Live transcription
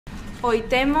Hoy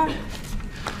temo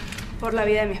por la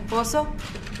vida de mi esposo.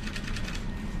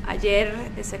 Ayer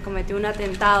se cometió un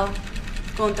atentado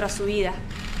contra su vida.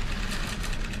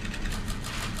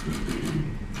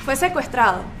 Fue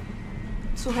secuestrado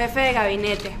su jefe de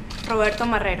gabinete, Roberto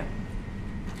Marrero,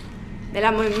 de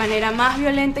la manera más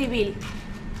violenta y vil,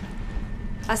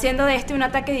 haciendo de este un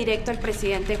ataque directo al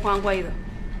presidente Juan Guaidó.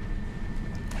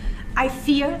 I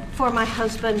fear for my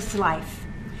husband's life.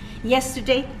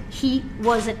 Yesterday, he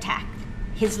was attacked.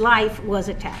 His life was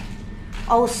attacked.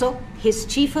 Also, his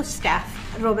chief of staff,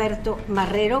 Roberto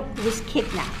Marrero, was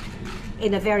kidnapped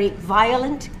in a very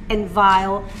violent and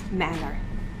vile manner.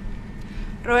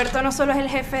 Roberto no solo es el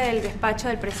jefe del despacho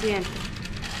del presidente,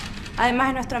 además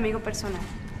es nuestro amigo personal.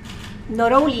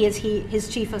 Not only is he his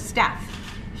chief of staff,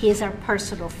 he is our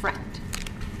personal friend.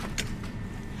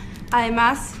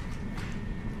 Además,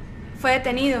 fue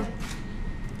detenido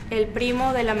el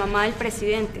primo de la mamá del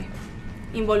presidente,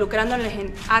 involucrándoles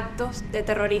en actos de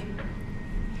terrorismo.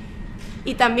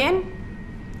 Y también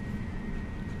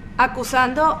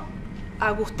acusando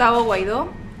a Gustavo Guaidó,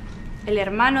 el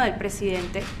hermano del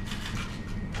presidente,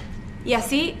 y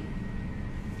así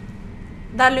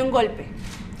darle un golpe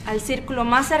al círculo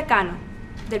más cercano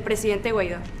del presidente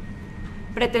Guaidó,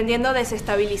 pretendiendo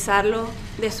desestabilizarlo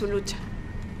de su lucha.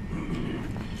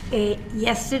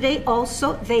 Yesterday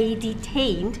also they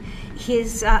detained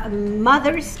his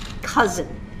mother's cousin.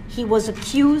 He was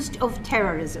accused of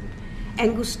terrorism.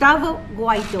 And Gustavo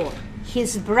Guaidó,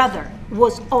 his brother,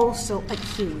 was also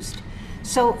accused.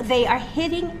 So they are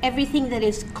hitting everything that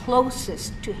is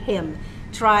closest to him,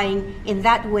 trying in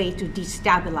that way to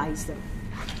destabilize them.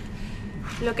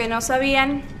 Lo que no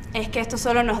sabían es que esto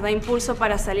solo nos da impulso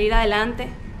para salir adelante,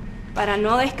 para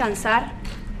no descansar,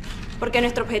 porque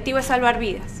nuestro objetivo es salvar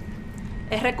vidas,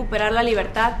 es recuperar la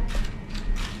libertad,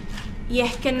 y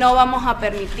es que no vamos a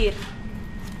permitir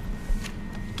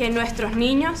que nuestros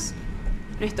niños,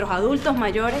 nuestros adultos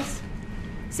mayores,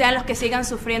 sean los que sigan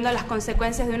sufriendo las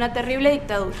consecuencias de una terrible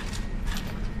dictadura.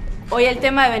 Hoy el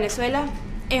tema de Venezuela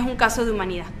es un caso de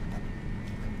humanidad.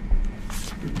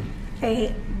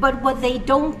 But what they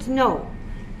don't know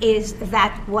is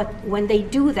that when they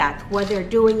do that, what they're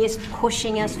doing is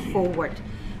pushing us forward.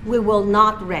 We will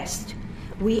not rest.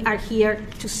 We are here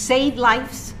to save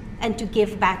lives and to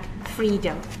give back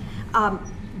freedom.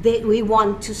 We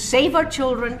want to save our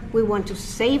children, we want to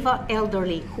save our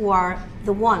elderly who are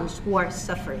the ones who are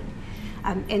suffering.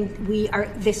 And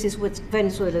this is what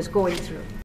Venezuela is going through.